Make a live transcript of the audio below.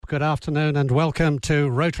Good afternoon and welcome to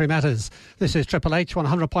Rotary Matters. This is Triple H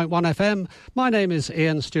 100.1 FM. My name is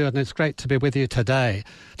Ian Stewart and it's great to be with you today.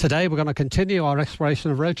 Today we're going to continue our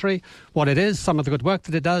exploration of Rotary, what it is, some of the good work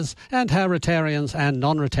that it does, and how Rotarians and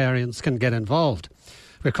non-Rotarians can get involved.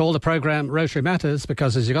 We call the programme Rotary Matters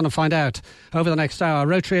because, as you're going to find out over the next hour,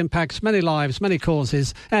 Rotary impacts many lives, many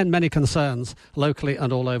causes and many concerns locally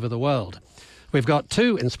and all over the world. We've got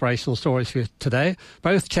two inspirational stories for you today,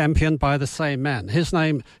 both championed by the same man. His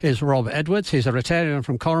name is Rob Edwards. He's a Rotarian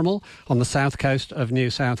from Corrimal on the south coast of New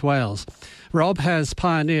South Wales. Rob has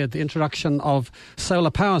pioneered the introduction of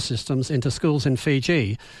solar power systems into schools in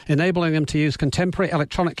Fiji, enabling them to use contemporary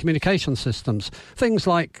electronic communication systems, things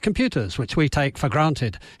like computers, which we take for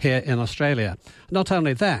granted here in Australia. Not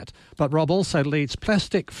only that, but Rob also leads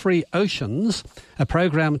Plastic Free Oceans, a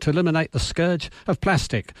program to eliminate the scourge of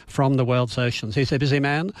plastic from the world's oceans. He's a busy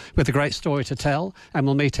man with a great story to tell, and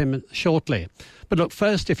we'll meet him shortly. But look,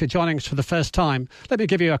 first, if you're joining us for the first time, let me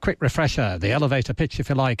give you a quick refresher, the elevator pitch, if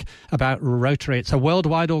you like, about Rotary. It's a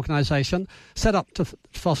worldwide organisation set up to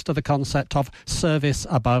foster the concept of service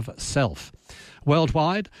above self.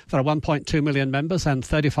 Worldwide, there are 1.2 million members and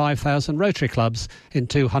 35,000 Rotary clubs in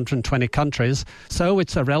 220 countries, so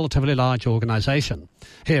it's a relatively large organisation.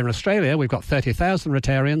 Here in Australia, we've got 30,000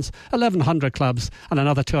 Rotarians, 1,100 clubs and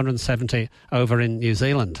another 270 over in New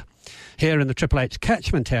Zealand. Here in the Triple H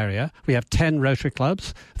catchment area, we have 10 Rotary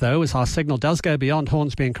clubs, though as our signal does go beyond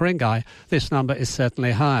Hornsby and Ku-ring-gai, this number is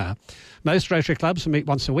certainly higher. Most Rotary clubs meet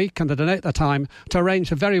once a week and they donate their time to arrange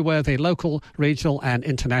for very worthy local, regional and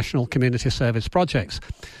international community service projects.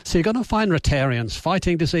 So you're going to find Rotarians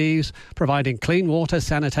fighting disease, providing clean water,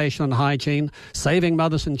 sanitation and hygiene, saving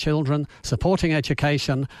mothers and children, supporting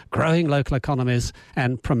education, growing local economies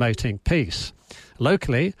and promoting peace.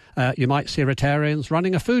 Locally, you might see Rotarians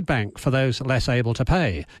running a food bank for those less able to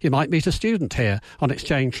pay. You might meet a student here on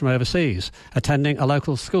exchange from overseas, attending a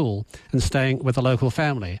local school and staying with a local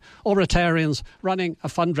family. Or Rotarians running a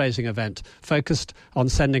fundraising event focused on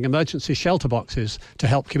sending emergency shelter boxes to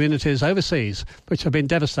help communities overseas which have been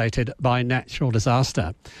devastated by natural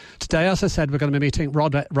disaster. Today, as I said, we're going to be meeting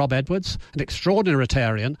Rob Edwards, an extraordinary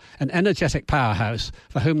Rotarian, an energetic powerhouse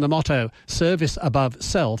for whom the motto, service above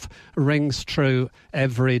self, rings true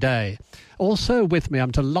every day. Also with me,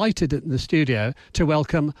 I'm delighted in the studio to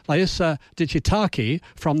welcome Laisa Digitaki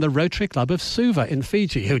from the Rotary Club of Suva in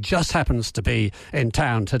Fiji, who just happens to be in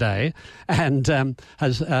town today and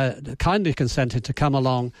has kindly consented to come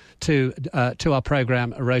along to our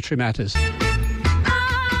programme Rotary Matters.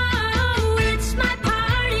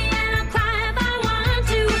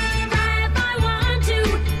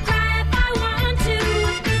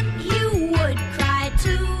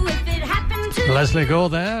 Leslie Gore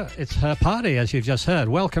there. It's her party, as you've just heard.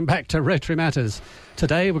 Welcome back to Rotary Matters.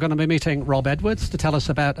 Today we're going to be meeting Rob Edwards to tell us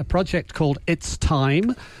about a project called It's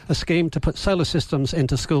Time, a scheme to put solar systems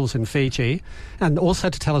into schools in Fiji, and also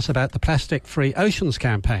to tell us about the Plastic Free Oceans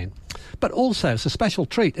campaign. But also, it's a special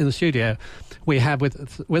treat in the studio. We have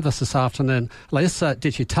with us this afternoon Laisa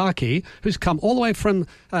Digitaki, who's come all the way from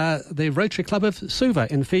the Rotary Club of Suva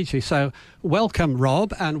in Fiji. So welcome,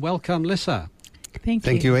 Rob, and welcome, Laisa.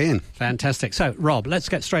 Thank you, Ian. Fantastic. So, Rob, let's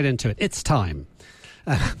get straight into it. It's time.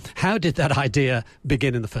 How did that idea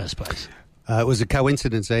begin in the first place? It was a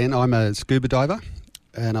coincidence, Ian. I'm a scuba diver,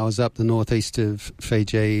 and I was up the northeast of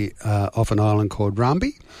Fiji off an island called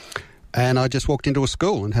Rambi, and I just walked into a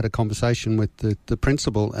school and had a conversation with the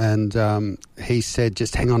principal, and he said,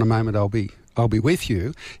 just hang on a moment, I'll be with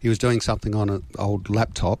you. He was doing something on an old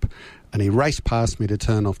laptop, and he raced past me to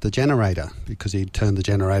turn off the generator because he'd turned the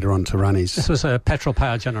generator on to run his... This was a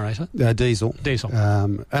petrol-powered generator? Diesel.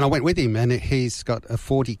 And I went with him, and he's got a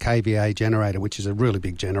 40 kVA generator, which is a really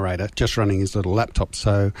big generator, just running his little laptop.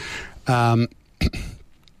 So,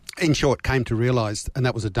 in short, came to realise, and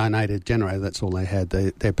that was a donated generator, that's all they had.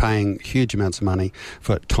 They're paying huge amounts of money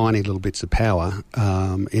for tiny little bits of power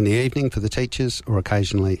in the evening for the teachers or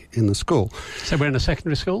occasionally in the school. So we're in a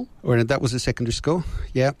secondary school? That was a secondary school,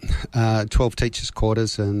 yeah. 12 teachers'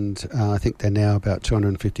 quarters, and I think they're now about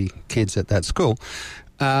 250 kids at that school.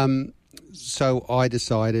 So I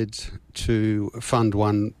decided to fund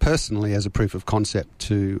one personally as a proof of concept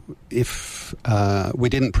to, if we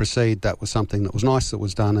didn't proceed, that was something that was nice that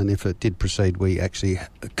was done, and if it did proceed, we actually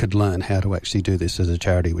could learn how to actually do this as a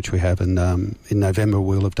charity, which we have, and in November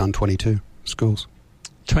we'll have done 22 schools.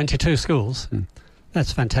 22 schools? Mm.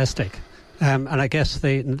 That's fantastic. And I guess,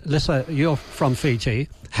 Laisa, you're from Fiji.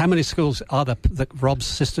 How many schools are that Rob's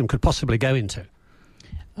system could possibly go into?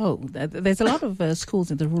 Oh, there's a lot of schools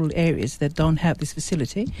in the rural areas that don't have this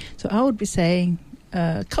facility. So I would be saying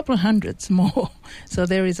a couple of hundreds more. So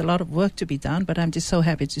there is a lot of work to be done, but I'm just so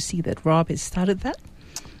happy to see that Rob has started that.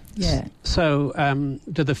 Yeah. So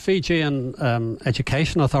do the Fijian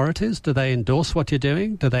education authorities, do they endorse what you're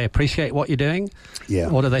doing? Do they appreciate what you're doing? Yeah.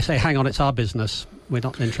 Or do they say, hang on, it's our business, we're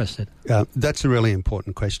not interested? That's a really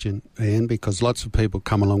important question, Ian, because lots of people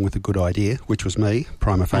come along with a good idea, which was me,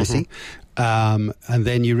 prima facie, and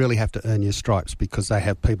then you really have to earn your stripes because they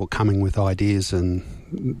have people coming with ideas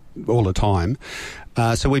and all the time.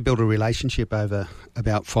 So we built a relationship over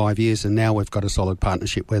about 5 years, and now we've got a solid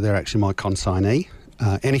partnership where they're actually my consignee.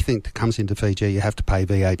 Anything that comes into Fiji, you have to pay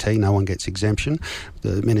VAT. No one gets exemption.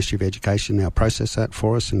 The Ministry of Education now process that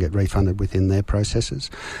for us and get refunded within their processes.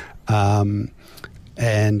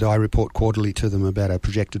 And I report quarterly to them about our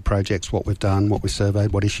projected projects, what we've done, what we've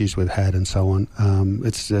surveyed, what issues we've had, and so on.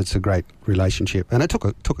 It's a great relationship, and it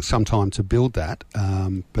took some time to build that,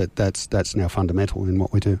 but that's now fundamental in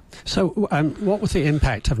what we do. So, what was the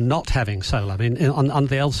impact of not having solar? I mean, on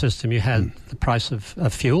the old system, you had the price of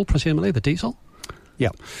fuel, presumably the diesel. Yeah.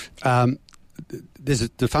 There's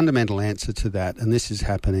the fundamental answer to that, and this is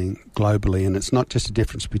happening globally, and it's not just a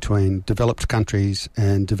difference between developed countries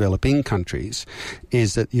and developing countries,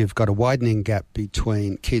 is that you've got a widening gap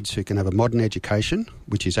between kids who can have a modern education,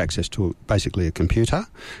 which is access to basically a computer,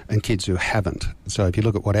 and kids who haven't. So if you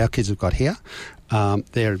look at what our kids have got here,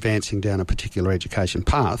 they're advancing down a particular education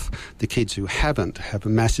path. The kids who haven't have a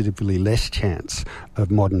massively less chance of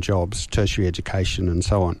modern jobs, tertiary education, and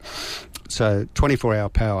so on. So 24-hour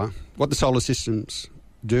power, what the solar systems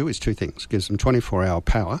do is two things. Gives them 24-hour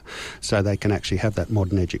power so they can actually have that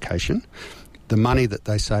modern education. The money that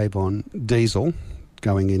they save on diesel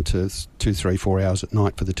going into 2, 3, 4 hours at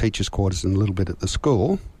night for the teachers' quarters and a little bit at the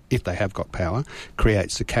school, if they have got power,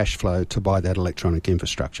 creates the cash flow to buy that electronic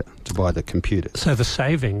infrastructure, to buy the computers. So the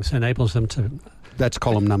savings enables them to... That's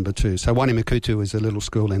column number 2. So Wanimakutu is a little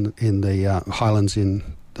school in the highlands in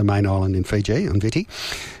the main island in Fiji, on Viti.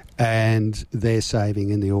 And they're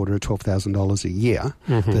saving in the order of $12,000 a year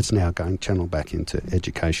that's now going channeled back into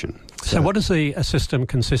education. So what does the system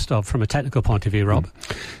consist of from a technical point of view, Rob?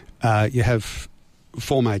 You have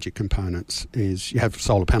 4 major components. You have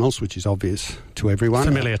solar panels, which is obvious to everyone.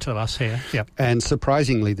 Familiar to us here, yep. And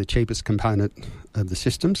surprisingly, the cheapest component of the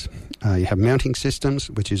systems. You have mounting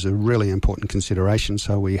systems, which is a really important consideration.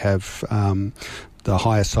 So we have... the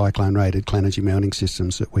highest cyclone-rated Clenergy mounting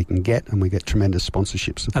systems that we can get, and we get tremendous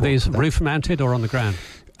sponsorship support. Are these roof-mounted or on the ground?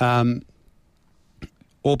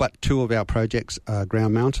 All but 2 of our projects are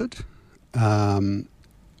ground-mounted.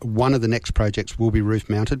 One of the next projects will be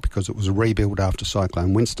roof-mounted because it was a rebuild after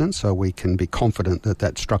Cyclone Winston, so we can be confident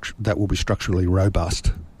that will be structurally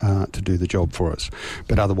robust to do the job for us.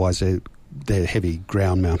 But otherwise, they're heavy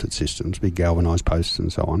ground-mounted systems, big galvanised posts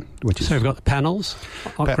and so on. So we've got the panels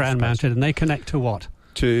ground-mounted, and they connect to what?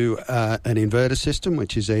 To an inverter system,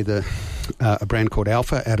 which is either a brand called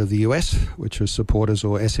Alpha out of the US, which are supporters,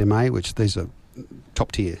 or SMA, which these are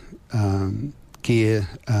top-tier gear.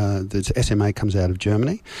 The SMA comes out of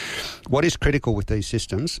Germany. What is critical with these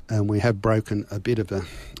systems, and we have broken a bit of a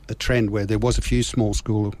trend where there was a few small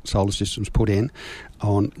school solar systems put in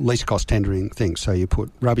on least cost tendering things. So you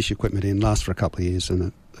put rubbish equipment in, lasts for a couple of years,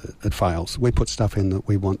 and it fails. We put stuff in that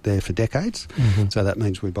we want there for decades. So that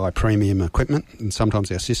means we buy premium equipment, and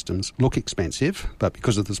sometimes our systems look expensive, but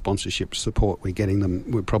because of the sponsorship support we're getting them,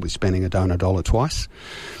 we're probably spending a dollar twice.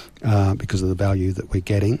 Because of the value that we're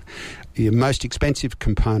getting. Your most expensive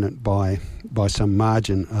component by some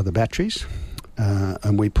margin are the batteries,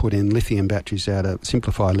 and we put in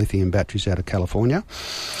simplified lithium batteries out of California.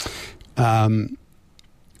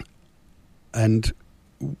 And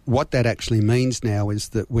what that actually means now is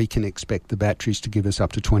that we can expect the batteries to give us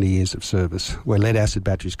up to 20 years of service. Where lead-acid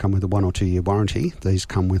batteries come with a 1 or 2 year warranty, these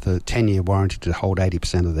come with a 10-year warranty to hold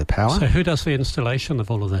 80% of their power. So who does the installation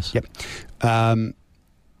of all of this? Yep.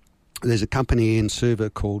 There's a company in Suva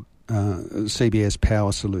called CBS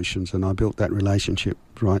Power Solutions, and I built that relationship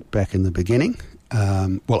right back in the beginning,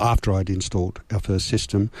 after I'd installed our first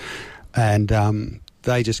system. And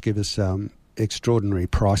they just give us extraordinary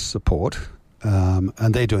price support.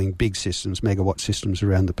 And they're doing big systems, megawatt systems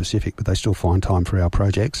around the Pacific, but they still find time for our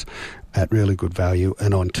projects at really good value.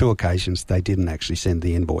 And on 2 occasions, they didn't actually send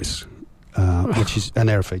the invoice. And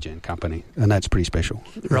they're a Fijian company, and that's pretty special.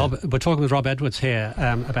 Rob, we're talking with Rob Edwards here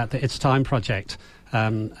about the It's Time project.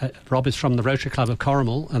 Rob is from the Rotary Club of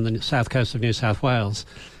Corrimal and the south coast of New South Wales.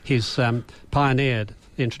 He's pioneered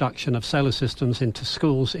the introduction of solar systems into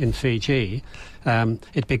schools in Fiji.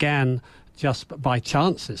 It began just by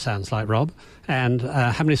chance, it sounds like, Rob. And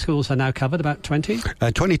how many schools are now covered? About 20?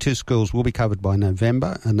 22 schools will be covered by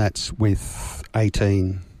November, and that's with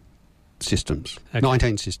 18 systems, Okay.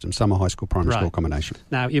 19 systems, summer high school, primary school combination.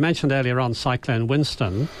 Now, you mentioned earlier on Cyclone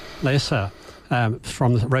Winston. Laisa,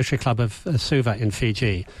 from the Rotary Club of Suva in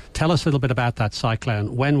Fiji. Tell us a little bit about that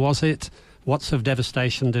cyclone. When was it? What sort of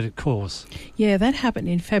devastation did it cause? Yeah, that happened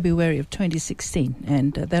in February of 2016,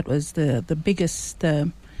 and that was the biggest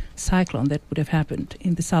cyclone that would have happened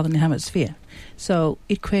in the southern hemisphere. So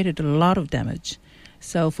it created a lot of damage.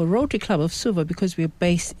 So for Rotary Club of Suva, because we're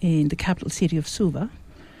based in the capital city of Suva,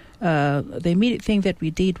 the immediate thing that we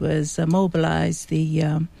did was mobilize the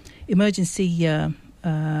emergency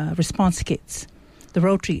response kits, the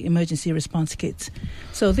Rotary emergency response kits.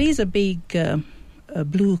 So these are big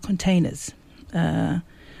blue containers that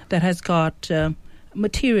has got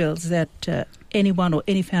materials that anyone or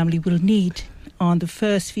any family will need on the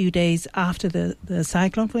first few days after the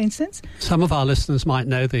cyclone, for instance. Some of our listeners might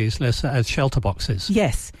know these, Laisa, as shelter boxes.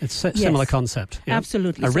 Yes. It's a similar concept. Yeah?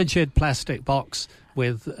 Absolutely. A rigid plastic box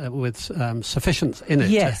with sufficient in it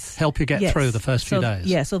to help you get through the first few days.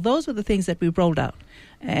 Yeah, so those were the things that we rolled out.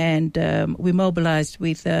 And we mobilized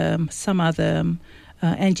with some other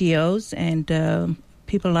NGOs and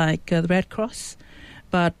people like the Red Cross,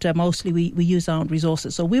 but mostly we use our own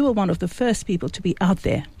resources. So we were one of the first people to be out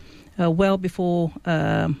there well before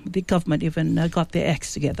the government even got their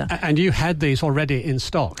acts together. And you had these already in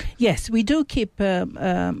stock? Yes, we do keep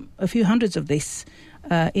a few hundreds of this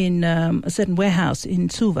in a certain warehouse in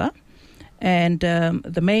Suva, and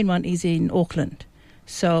the main one is in Auckland.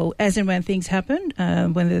 So as and when things happen,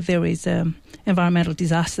 when there is environmental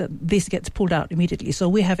disaster, this gets pulled out immediately. So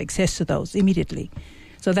we have access to those immediately.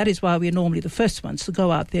 So that is why we're normally the first ones to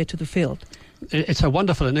go out there to the field. It's a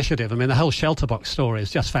wonderful initiative. I mean, the whole shelter box story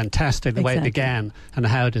is just fantastic, the way it began and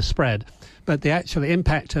how it has spread. But the actual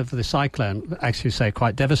impact of the cyclone, actually say,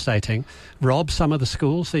 quite devastating. Rob, some of the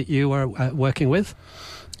schools that you were working with?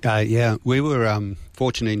 Yeah, we were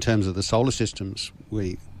fortunate in terms of the solar systems.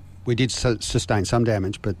 We did sustain some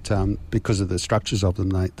damage, but because of the structures of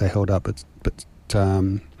them, they held up. But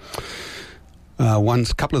a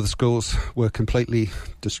couple of the schools were completely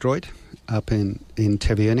destroyed up in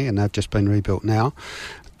Teviuni, and they've just been rebuilt now.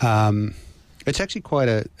 It's actually quite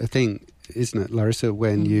a thing, isn't it, Larissa,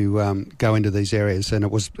 when you go into these areas? And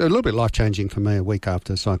it was a little bit life-changing for me a week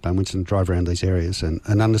after Cyclone Winston to drive around these areas and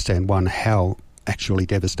understand, one, how actually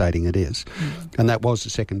devastating it is. And that was the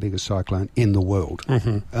second biggest cyclone in the world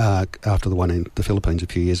after the one in the Philippines a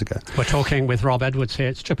few years ago. We're talking with Rob Edwards here.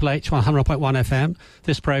 It's Triple H 100.1 FM.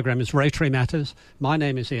 This program is Rotary Matters. My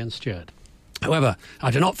name is Ian Stewart. However,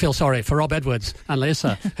 I do not feel sorry for Rob Edwards and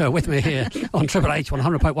Laisa, who are with me here on Triple H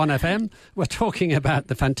 100.1 FM. We're talking about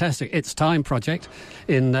the fantastic It's Time project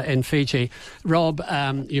in Fiji. Rob,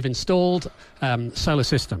 you've installed solar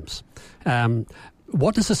systems.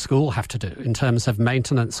 What does a school have to do in terms of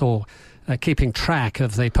maintenance or keeping track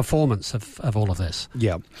of the performance of all of this?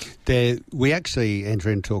 Yeah. We actually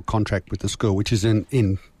enter into a contract with the school, which is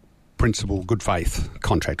in principle good faith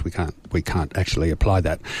contract. We can't actually apply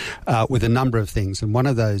that with a number of things, and one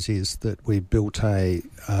of those is that we built a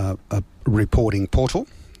reporting portal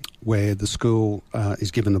where the school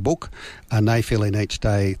is given a book, and they fill in each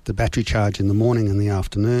day the battery charge in the morning and the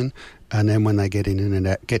afternoon. And then when they get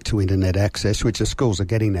to internet access, which the schools are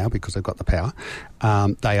getting now because they've got the power,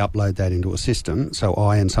 they upload that into a system. So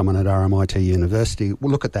I and someone at RMIT University will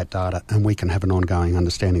look at that data, and we can have an ongoing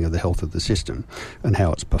understanding of the health of the system and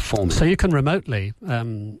how it's performing. So you can remotely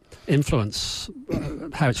influence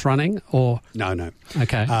how it's running, or no.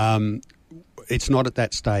 Okay. It's not at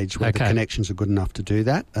that stage where the connections are good enough to do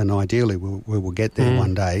that, and ideally we will get there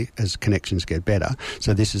one day as connections get better.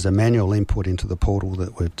 So this is a manual input into the portal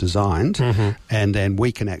that we've designed, and then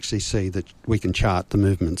we can actually see that we can chart the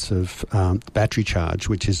movements of the battery charge,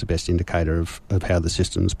 which is the best indicator of how the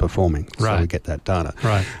system's performing. Right. So we get that data.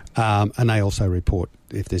 Right. And they also report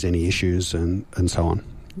if there's any issues and so on.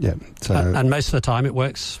 Yeah. So and most of the time it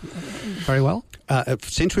works very well?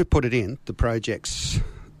 Since we've put it in, the projects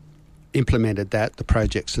implemented that. The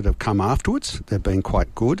projects that have come afterwards, they've been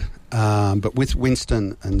quite good. But with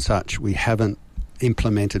Winston and such, we haven't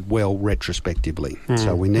implemented well retrospectively.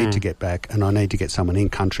 So we need to get back, and I need to get someone in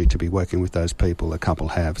country to be working with those people. A couple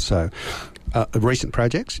have. So recent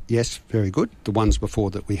projects, yes, very good. The ones before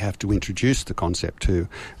that we have to introduce the concept to,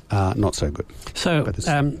 not so good. So,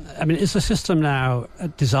 is the system now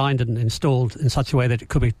designed and installed in such a way that it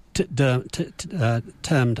could be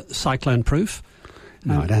termed cyclone-proof?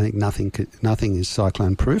 No, I don't think nothing is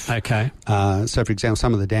cyclone-proof. Okay. So, for example,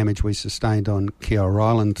 some of the damage we sustained on Kiora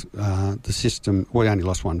Island, the system, we only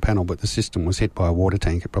lost one panel, but the system was hit by a water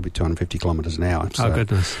tank at probably 250 kilometres an hour. So, oh,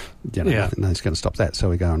 goodness. Nothing's going to stop that, so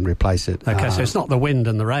we go and replace it. Okay, so it's not the wind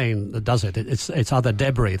and the rain that does it. It's other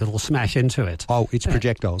debris that will smash into it. Oh, it's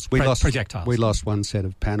projectiles. Projectiles. We lost one set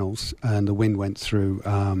of panels, and the wind went through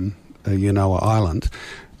Unoa Island,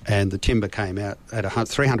 and the timber came out at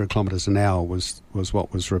 300 kilometres an hour was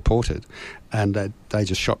what was reported, and they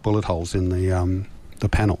just shot bullet holes in the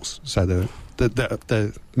panels. So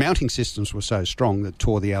the mounting systems were so strong that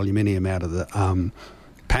tore the aluminium out of the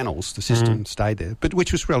panels. The system stayed there, but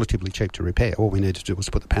which was relatively cheap to repair. All we needed to do was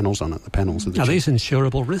put the panels on it. The panels are these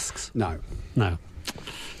insurable risks? No. So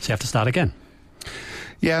you have to start again.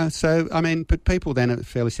 Yeah, so, but people then are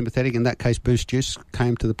fairly sympathetic. In that case, Boost Juice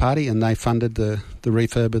came to the party and they funded the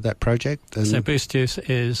refurb of that project. And so Boost Juice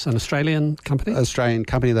is an Australian company? Australian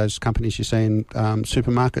company, those companies you see in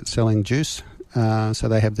supermarkets selling juice. So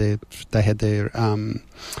they had their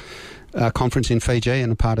conference in Fiji,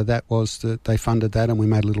 and a part of that was that they funded that, and we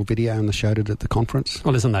made a little video and they showed it at the conference.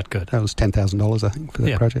 Well, isn't that good? That was $10,000, I think, for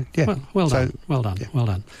that project. Yeah. Well done. Yeah. Well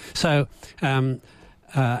done. So...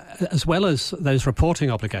 as well as those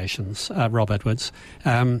reporting obligations, Rob Edwards,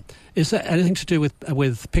 is there anything to do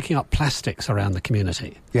with picking up plastics around the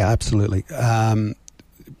community? Yeah, absolutely.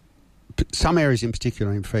 Some areas in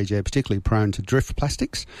particular in Fiji are particularly prone to drift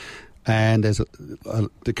plastics, and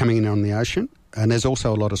they're coming in on the ocean. And there's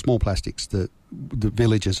also a lot of small plastics that the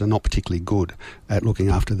villages are not particularly good at looking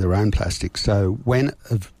after their own plastics. So when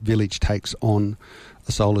a village takes on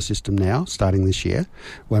a solar system now, starting this year,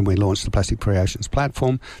 when we launch the Plastic Free Oceans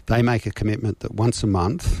platform, they make a commitment that once a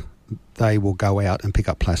month they will go out and pick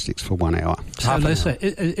up plastics for 1 hour. So, Laisa,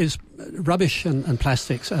 is rubbish and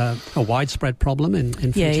plastics a widespread problem in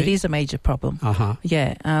Fiji? Yeah, it is a major problem. Uh-huh.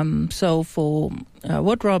 Yeah. So for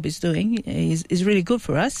what Rob is doing is really good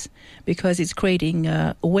for us, because it's creating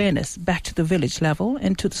awareness back to the village level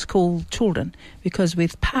and to the school children, because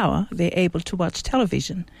with power they're able to watch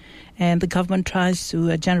television. And the government tries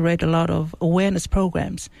to generate a lot of awareness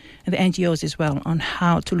programs, and the NGOs as well, on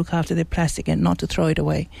how to look after their plastic and not to throw it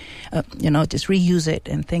away, just reuse it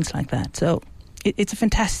and things like that. So it's a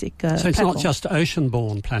fantastic So it's platform. not just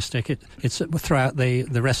ocean-borne plastic, it's throughout the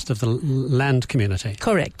rest of the land community.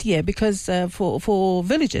 Correct, yeah, because for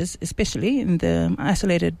villages, especially in the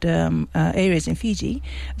isolated areas in Fiji,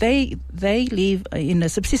 they live in a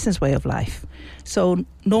subsistence way of life. So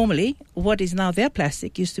normally, what is now their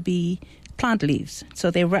plastic used to be plant leaves. So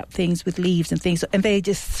they wrap things with leaves and things, and they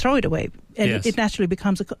just throw it away. And it naturally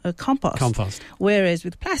becomes a compost. Whereas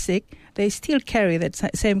with plastic, they still carry that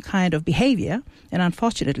same kind of behavior, and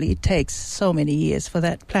unfortunately, it takes so many years for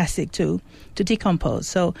that plastic to decompose.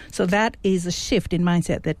 So that is a shift in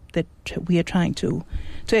mindset that we are trying to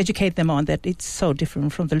educate them on, that it's so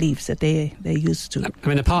different from the leaves that they're used to. I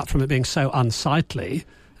mean, apart from it being so unsightly,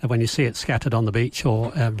 when you see it scattered on the beach or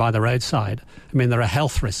by the roadside, I mean, there are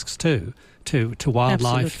health risks too, to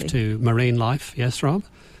wildlife, Absolutely. to marine life. Yes, Rob?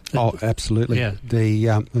 Oh, absolutely.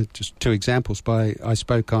 Yeah. Just two examples. I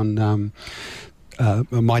spoke on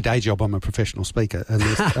my day job. I'm a professional speaker, and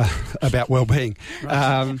about well-being.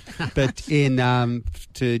 Right. But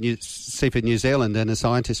to Seaford, New Zealand, and a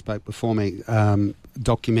scientist spoke before me,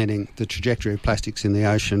 documenting the trajectory of plastics in the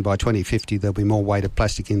ocean. By 2050, there'll be more weight of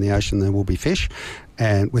plastic in the ocean than will be fish,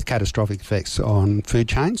 and with catastrophic effects on food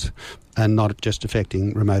chains, and not just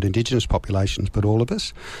affecting remote Indigenous populations, but all of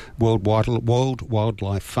us. World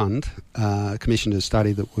Wildlife Fund commissioned a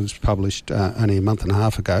study that was published only a month and a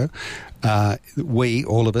half ago.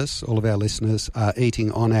 All of us, all of our listeners, are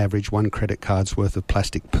eating on average 1 credit card's worth of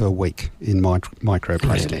plastic per week in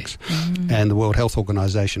microplastics. Really? And the World Health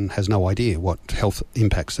Organisation has no idea what health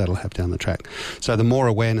impacts that'll have down the track. So the more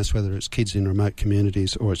awareness, whether it's kids in remote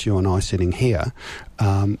communities or it's you and I sitting here,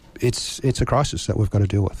 it's a crisis that we've got to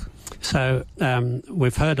deal with. So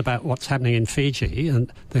we've heard about what's happening in Fiji,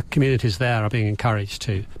 and the communities there are being encouraged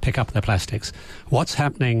to pick up their plastics. What's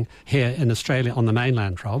happening here in Australia on the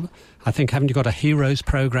mainland, Rob? I think, haven't you got a Heroes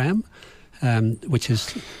program, which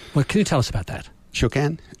is... Well, can you tell us about that? Sure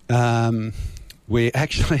can. We're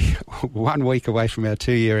actually 1 week away from our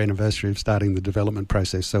 2-year anniversary of starting the development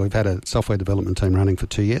process. So we've had a software development team running for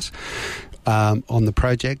 2 years on the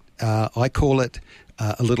project. I call it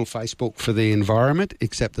a little Facebook for the environment,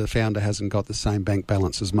 except the founder hasn't got the same bank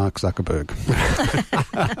balance as Mark Zuckerberg.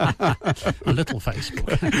 A little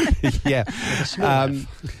Facebook. Yeah.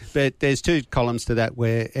 But there's 2 columns to that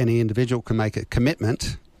where any individual can make a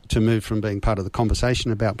commitment to move from being part of the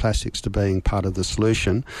conversation about plastics to being part of the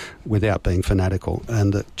solution without being fanatical.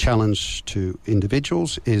 And the challenge to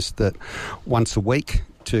individuals is that once a week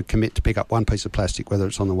to commit to pick up one piece of plastic, whether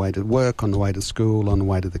it's on the way to work, on the way to school, on the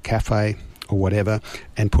way to the cafe or whatever,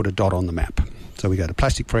 and put a dot on the map. So we go to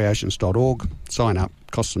plasticfreeoceans.org, sign up,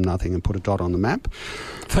 costs them nothing, and put a dot on the map.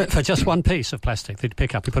 For just one piece of plastic that you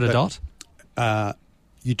pick up, you put a dot?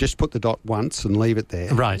 You just put the dot once and leave it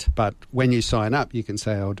there. Right. But when you sign up, you can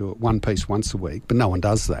say, I'll do it one piece once a week, but no one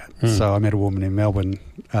does that. So I met a woman in Melbourne,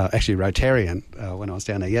 actually Rotarian, when I was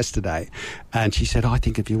down there yesterday, and she said, I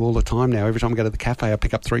think of you all the time now. Every time I go to the cafe, I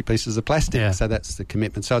pick up 3 pieces of plastic. Yeah. So that's the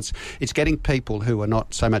commitment. So it's getting people who are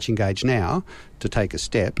not so much engaged now to take a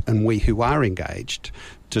step, and we who are engaged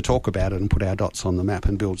to talk about it and put our dots on the map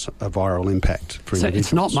and build a viral impact for individuals. So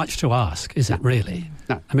it's not much to ask, is it really?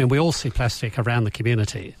 No. I mean, we all see plastic around the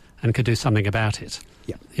community and could do something about it.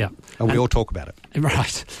 Yeah. Yeah. And we all talk about it.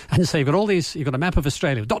 Right. And so you've got a map of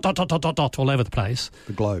Australia, dot, dot, dot, dot, dot, dot, all over the place.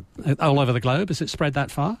 The globe. All over the globe. Has it spread that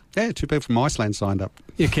far? Yeah, 2 people from Iceland signed up.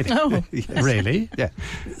 You're kidding. Oh. Yes. Really? Yeah.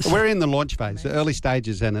 We're in the launch phase, the early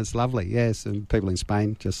stages, and it's lovely, yes. And people in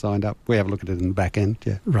Spain just signed up. We have a look at it in the back end,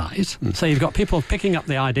 yeah. Right. So you've got people picking up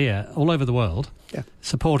the idea all over the world,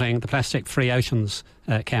 supporting the Plastic Free Oceans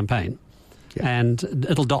campaign. Yeah. And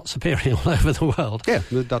little dots appearing all over the world. Yeah,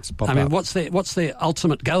 the dots pop up. I mean, what's the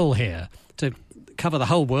ultimate goal here? To cover the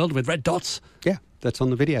whole world with red dots? Yeah, that's on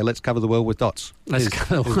the video. Let's cover the world with dots. Let's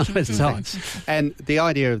cover the world with dots. And the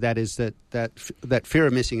idea of that is that fear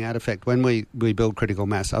of missing out effect. When we build critical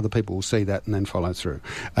mass, other people will see that and then follow through.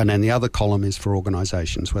 And then the other column is for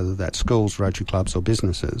organisations, whether that's schools, Rotary clubs or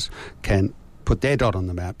businesses, can put their dot on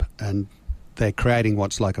the map, and they're creating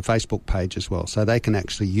what's like a Facebook page as well. So they can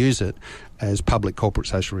actually use it as public corporate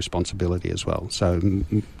social responsibility as well. So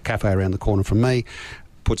cafe around the corner from me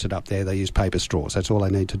puts it up there. They use paper straws. That's all they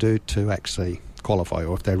need to do to actually qualify,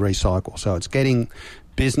 or if they recycle. So it's getting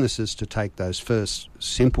businesses to take those first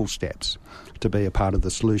simple steps to be a part of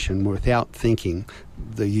the solution without thinking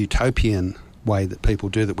the utopian way that people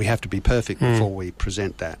do that we have to be perfect before we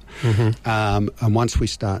present that. And once we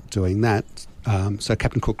start doing that, so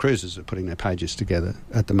Captain Cook Cruises are putting their pages together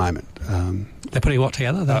at the moment. They're putting what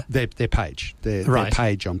together? Their page. Their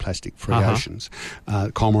page on Plastic Free Oceans.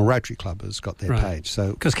 Corrimal Rotary Club has got their page.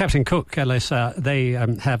 So because Captain Cook, Laisa, they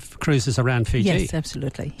have cruises around Fiji. Yes,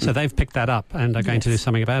 absolutely. So they've picked that up and are going to do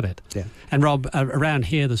something about it. Yeah. And Rob, around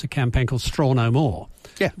here there's a campaign called Straw No More,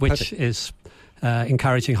 which is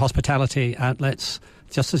encouraging hospitality outlets,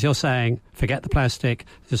 just as you're saying, forget the plastic,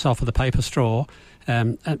 just offer the paper straw.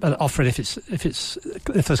 But offer it if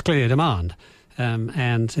there's clear demand,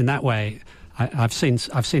 and in that way, I've seen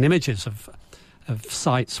images of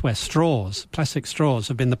sites where plastic straws,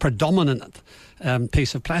 have been the predominant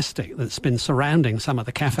piece of plastic that's been surrounding some of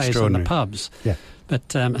the cafes and the pubs. Yeah.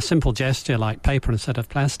 But a simple gesture like paper instead of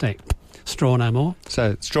plastic, Straw No More.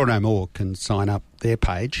 So Straw No More can sign up their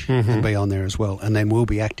page and be on there as well, and then we'll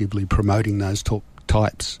be actively promoting those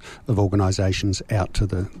types of organisations out to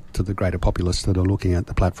the greater populace that are looking at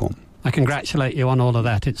the platform. I congratulate you on all of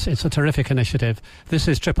that. It's a terrific initiative. This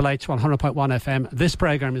is Triple H 100.1 FM. This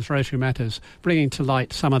programme is Rotary Matters, bringing to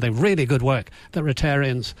light some of the really good work that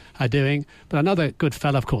Rotarians are doing. But another good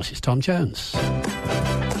fellow, of course, is Tom Jones.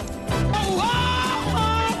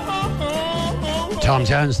 Tom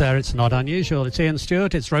Jones there. It's not unusual. It's Ian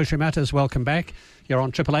Stewart. It's Rotary Matters. Welcome back. You're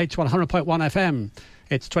on Triple H 100.1 FM.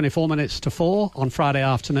 It's 24 minutes to 4 on Friday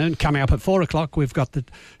afternoon. Coming up at 4 o'clock, we've got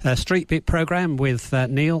the Street Beat programme with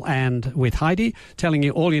Neil and with Heidi, telling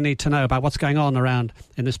you all you need to know about what's going on around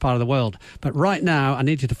in this part of the world. But right now, I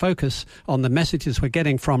need you to focus on the messages we're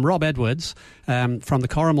getting from Rob Edwards, from the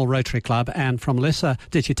Corrimal Rotary Club, and from Laisa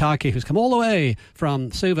Digitaki, who's come all the way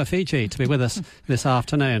from Suva, Fiji, to be with us this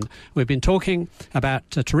afternoon. We've been talking about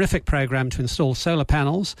a terrific programme to install solar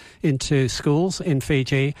panels into schools in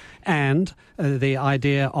Fiji, and the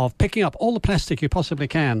idea of picking up all the plastic you possibly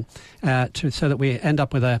can so that we end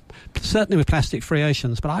up with certainly with plastic-free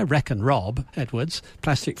oceans, but I reckon, Rob Edwards,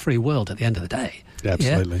 plastic-free world at the end of the day.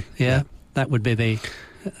 Absolutely. Yeah. That would be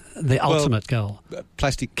the ultimate goal.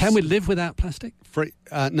 Plastic. Can we live without plastic? Free?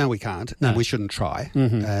 No, we can't. No. And we shouldn't try.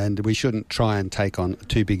 And we shouldn't try and take on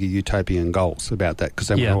too big a utopian goals about that, because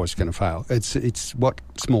then we're always going to fail. It's what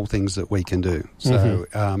small things that we can do. So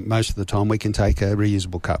most of the time we can take a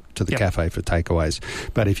reusable cup to the cafe for takeaways.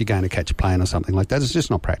 But if you're going to catch a plane or something like that, it's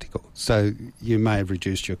just not practical. So you may have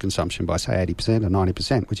reduced your consumption by, say, 80% or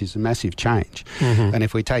 90%, which is a massive change. And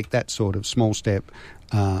if we take that sort of small step,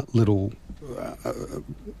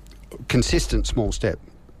 consistent small step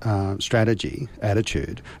strategy,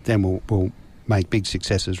 attitude, then we'll make big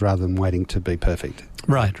successes rather than waiting to be perfect.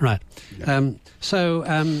 Right. Yeah.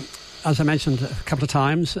 As I mentioned a couple of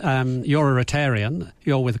times, you're a Rotarian.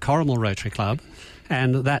 You're with the Corrimal Rotary Club,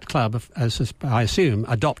 and that club, as I assume,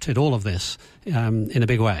 adopted all of this in a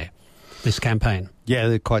big way, this campaign. Yeah,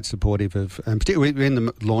 they're quite supportive of, particularly we're in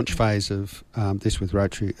the launch phase of this with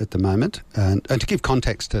Rotary at the moment. And to give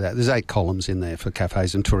context to that, there's 8 columns in there for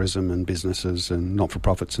cafes and tourism and businesses and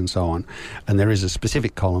not-for-profits and so on. And there is a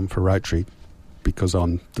specific column for Rotary, because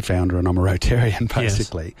I'm the founder and I'm a Rotarian,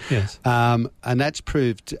 basically. Yes. And that's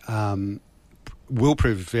will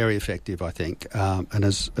prove very effective, I think, and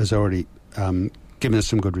has already given us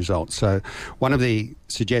some good results. So one of the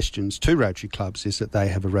suggestions to Rotary clubs is that they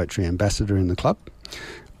have a Rotary ambassador in the club,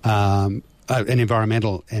 an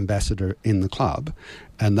environmental ambassador in the club,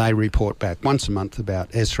 and they report back once a month about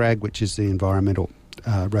ESRAG, which is the Environmental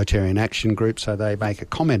Rotarian Action Group, so they make a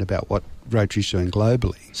comment about what Rotary's doing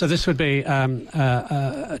globally. So this would be an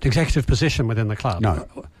executive position within the club? No.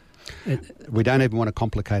 We don't even want to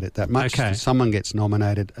complicate it that much. Okay. Someone gets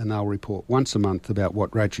nominated and they'll report once a month about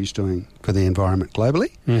what Rotary's doing for the environment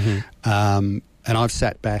globally. Mm-hmm. And I've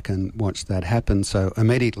sat back and watched that happen. So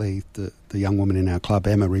immediately the young woman in our club,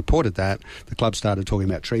 Emma, reported that. The club started talking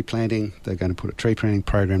about tree planting. They're going to put a tree planting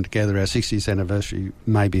program together. Our 60th anniversary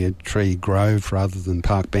may be a tree grove rather than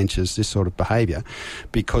park benches, this sort of behaviour,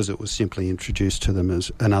 because it was simply introduced to them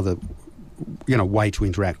as another way to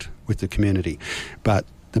interact with the community. But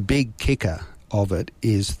the big kicker of it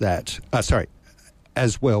is that,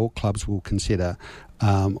 as well, clubs will consider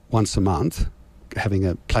once a month having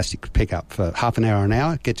a plastic pickup for half an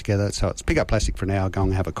hour, get together. So it's pick up plastic for an hour, go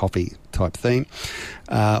and have a coffee type theme.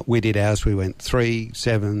 We did ours. We went 3,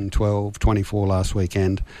 7, 12, 24 last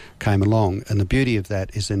weekend, came along. And the beauty of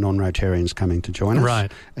that is the non-Rotarians coming to join us.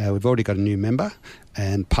 Right. We've already got a new member.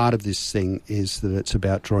 And part of this thing is that it's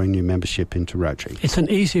about drawing new membership into Rotary. It's an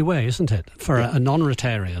easy way, isn't it, for a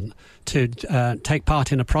non-Rotarian to take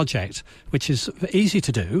part in a project which is easy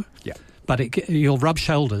to do. Yeah. But you'll rub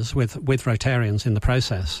shoulders with Rotarians in the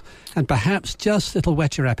process, and perhaps just it'll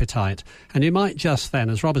whet your appetite, and you might just then,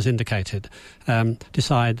 as Rob has indicated,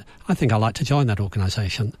 decide, I think I'd like to join that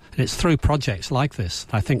organisation. And it's through projects like this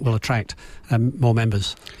that I think will attract more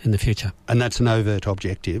members in the future. And that's an overt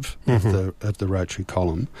objective of the Rotary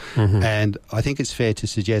column. Mm-hmm. And I think it's fair to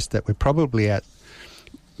suggest that we're probably at...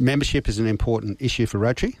 Membership is an important issue for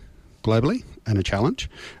Rotary globally and a challenge.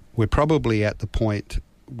 We're probably at the point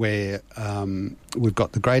where we've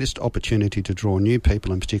got the greatest opportunity to draw new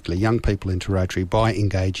people, and particularly young people, into Rotary by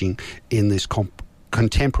engaging in this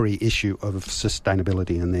contemporary issue of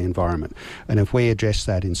sustainability and the environment. And if we address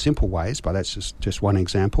that in simple ways, but that's just one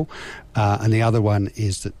example, and the other one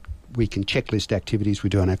is that we can checklist activities we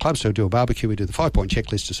do in our club. So we do a barbecue, we do the 5-point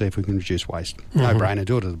checklist to see if we can reduce waste. Mm-hmm. No brainer,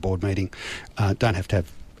 do it at the board meeting. Don't have to have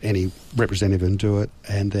any representative and do it,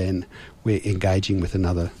 and then we're engaging with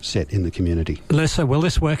another set in the community. Laisa, will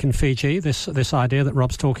this work in Fiji, this idea that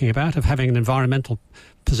Rob's talking about of having an environmental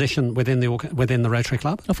position within the Rotary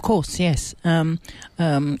Club? Of course, yes. In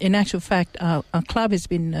actual fact, our club has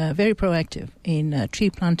been very proactive in tree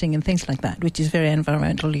planting and things like that, which is very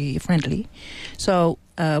environmentally friendly. So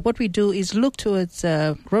what we do is look towards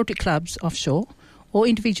Rotary clubs offshore or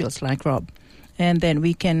individuals like Rob, and then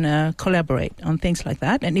we can collaborate on things like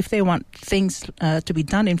that. And if they want things to be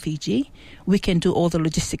done in Fiji, we can do all the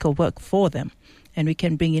logistical work for them. And we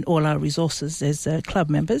can bring in all our resources as club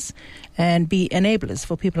members and be enablers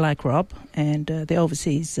for people like Rob and the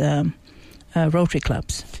overseas Rotary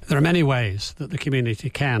clubs. There are many ways that the community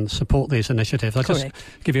can support these initiatives. I'll just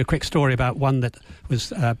give you a quick story about one that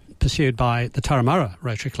was pursued by the Turramurra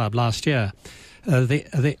Rotary Club last year.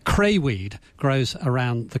 The crayweed grows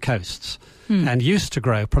around the coasts and used to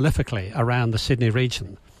grow prolifically around the Sydney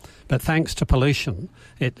region. But thanks to pollution,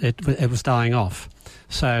 it was dying off.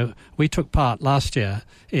 So we took part last year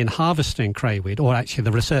in harvesting crayweed, or actually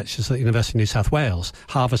the researchers at the University of New South Wales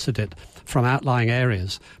harvested it from outlying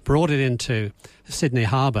areas, brought it into Sydney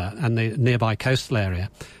Harbour and the nearby coastal area,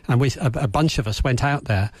 and a bunch of us went out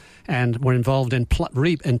there and were involved in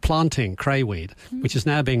planting crayweed, which is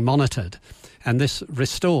now being monitored, and this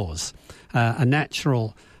restores a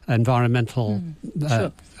natural environmental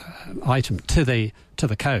item to the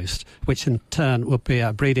coast, which in turn will be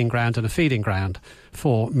a breeding ground and a feeding ground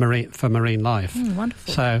for marine life.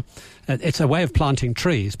 Wonderful. So it's a way of planting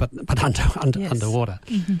trees, but underwater.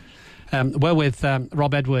 Mm-hmm. We're with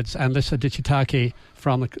Rob Edwards and Laisa Digitaki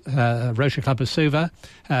from the Rotary Club of Suva,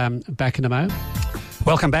 back in a moment.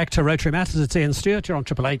 Welcome back to Rotary Matters. It's Ian Stewart. You're on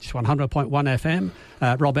Triple H 100.1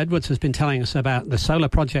 FM. Rob Edwards has been telling us about the solar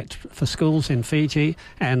project for schools in Fiji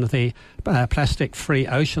and the Plastic Free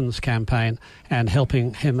Oceans campaign. And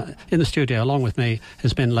helping him in the studio along with me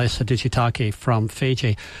has been Laisa Digitaki from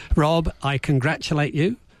Fiji. Rob, I congratulate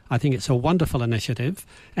you. I think it's a wonderful initiative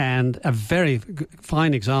and a very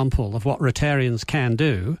fine example of what Rotarians can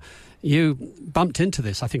do. You bumped into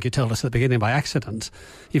this, I think you told us at the beginning, by accident.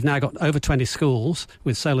 You've now got over 20 schools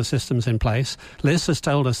with solar systems in place. Liz has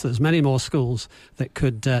told us there's many more schools that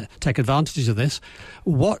could take advantage of this.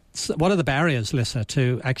 What are the barriers, Lisa,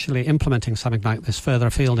 to actually implementing something like this further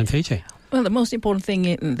afield in Fiji? Well, the most important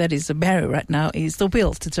thing that is a barrier right now is the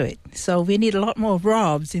will to do it. So we need a lot more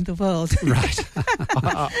Robs in the world. Right.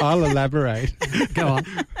 I'll elaborate. Go on.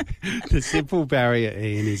 The simple barrier,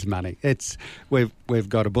 Ian, is money. We've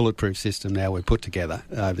got a bulletproof system now we've put together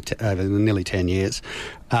over nearly 10 years.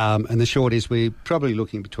 And the short is we're probably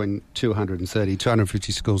looking between 230,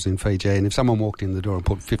 250 schools in Fiji. And if someone walked in the door and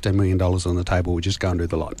put $15 million on the table, we'd just go and do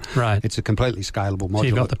the lot. Right. It's a completely scalable modular. So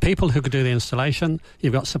you've got the people who could do the installation.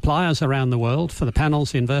 You've got suppliers around the world for the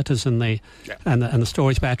panels, the inverters and the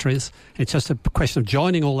storage batteries. It's just a question of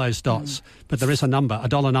joining all those dots. But there is a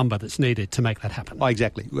dollar number that's needed to make that happen. Oh,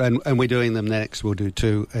 exactly. And we're doing them next. We'll do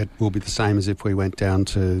 2. It will be the same as if we went down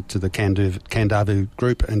to the Kandavu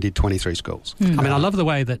group and did 23 schools. I mean, I love the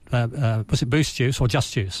way that, was it Boost Juice or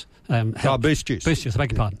Just Juice? Boost Juice. Boost Juice, I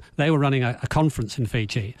beg your pardon. They were running a conference in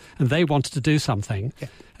Fiji and they wanted to do something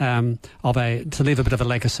to leave a bit of a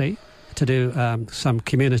legacy, to do some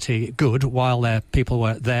community good while their people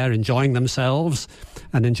were there enjoying themselves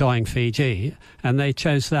and enjoying Fiji, and they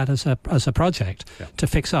chose that as a project to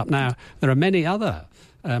fix up. Now, there are many other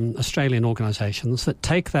Australian organisations that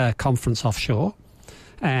take their conference offshore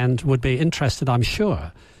and would be interested, I'm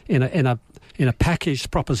sure, in a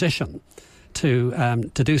packaged proposition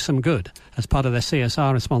to do some good as part of their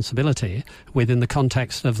CSR responsibility within the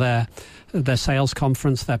context of their sales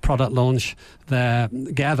conference, their product launch, their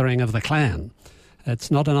gathering of the clan.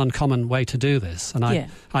 It's not an uncommon way to do this. And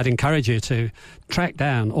I'd encourage you to track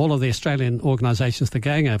down all of the Australian organisations that are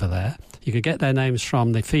going over there. You could get their names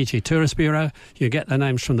from the Fiji Tourist Bureau. You get their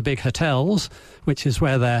names from the big hotels, which is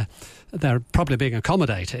where they're probably being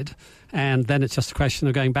accommodated. And then it's just a question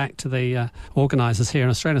of going back to the organisers here in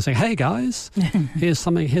Australia and saying, hey, guys, here's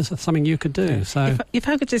something you could do. So, if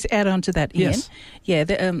I could just add on to that, Ian.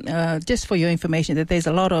 Yes. Just for your information, that there's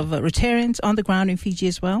a lot of Rotarians on the ground in Fiji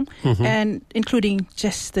as well, and including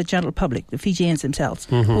just the general public, the Fijians themselves,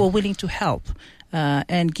 who are willing to help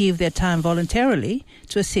and give their time voluntarily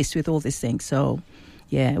to assist with all these things. So,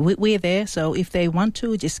 we're there. So if they want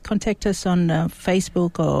to, just contact us on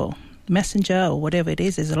Facebook or Messenger or whatever it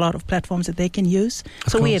is. There's a lot of platforms that they can use.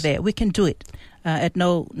 So we are there. We can do it at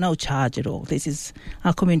no charge at all. This is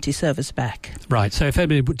our community service back. Right. So if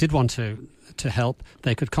anybody did want to help,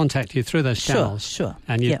 they could contact you through those channels. Sure.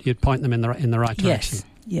 And you'd point them in the right direction.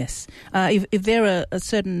 Yes. If there are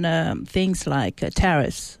certain things like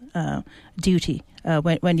tariffs, duty,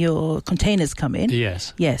 when your containers come in,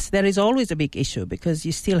 yes, there is always a big issue because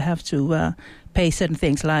you still have to pay certain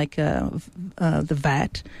things like the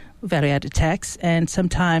VAT, value-added tax, and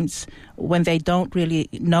sometimes when they don't really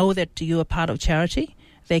know that you are part of charity,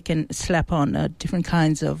 they can slap on different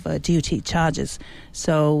kinds of duty charges.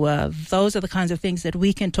 So those are the kinds of things that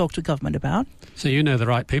we can talk to government about. So you know the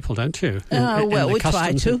right people, don't you? We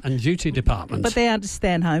try to. And duty department. But they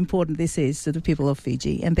understand how important this is to the people of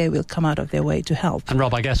Fiji, and they will come out of their way to help. And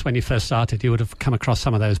Rob, I guess when you first started, you would have come across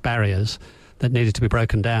some of those barriers that needed to be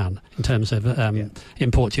broken down in terms of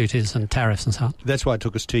import duties and tariffs and so on. That's why it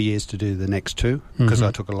took us 2 years to do the next 2, because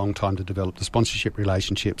I took a long time to develop the sponsorship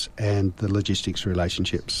relationships and the logistics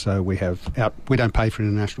relationships. So we don't pay for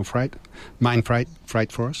international freight, main freight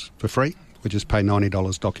for us for free. We just pay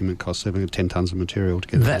 $90 document costs, so we have 10 tonnes of material to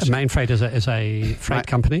get that. Main Freight is a freight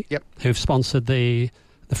company who've sponsored the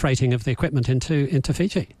freighting of the equipment into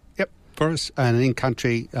Fiji. For us, and in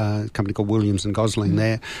country, a company called Williams and Gosling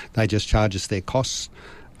there, they just charge us their costs.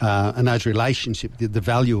 And those relationships, the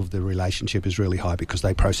value of the relationship is really high because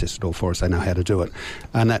they process it all for us. They know how to do it.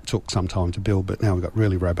 And that took some time to build, but now we've got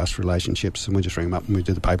really robust relationships, and we just ring them up and we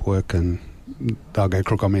do the paperwork, and they'll go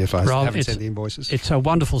crook on me if I haven't sent the invoices. It's a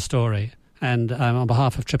wonderful story. And on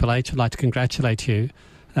behalf of Triple H, I'd like to congratulate you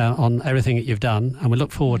on everything that you've done, and we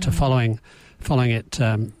look forward to following it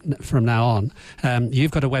from now on.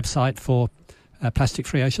 You've got a website for Plastic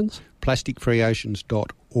Free Oceans?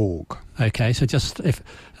 plasticfreeoceans.org. Okay, so just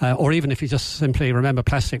or even if you just simply remember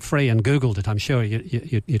Plastic Free and Googled it, I'm sure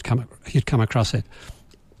you'd come across it.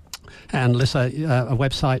 And Laisa, a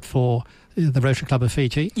website for the Rotary Club of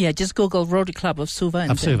Fiji? Yeah, just Google Rotary Club of Suva.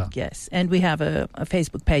 And, Suva. Yes, and we have a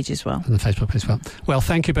Facebook page as well. And the Facebook page as well. Well,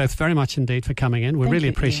 thank you both very much indeed for coming in. We really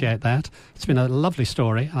appreciate that. It's been a lovely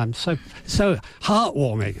story. I'm so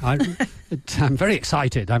heartwarming. I'm very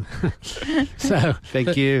excited.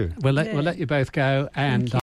 Thank you. We'll let you both go, and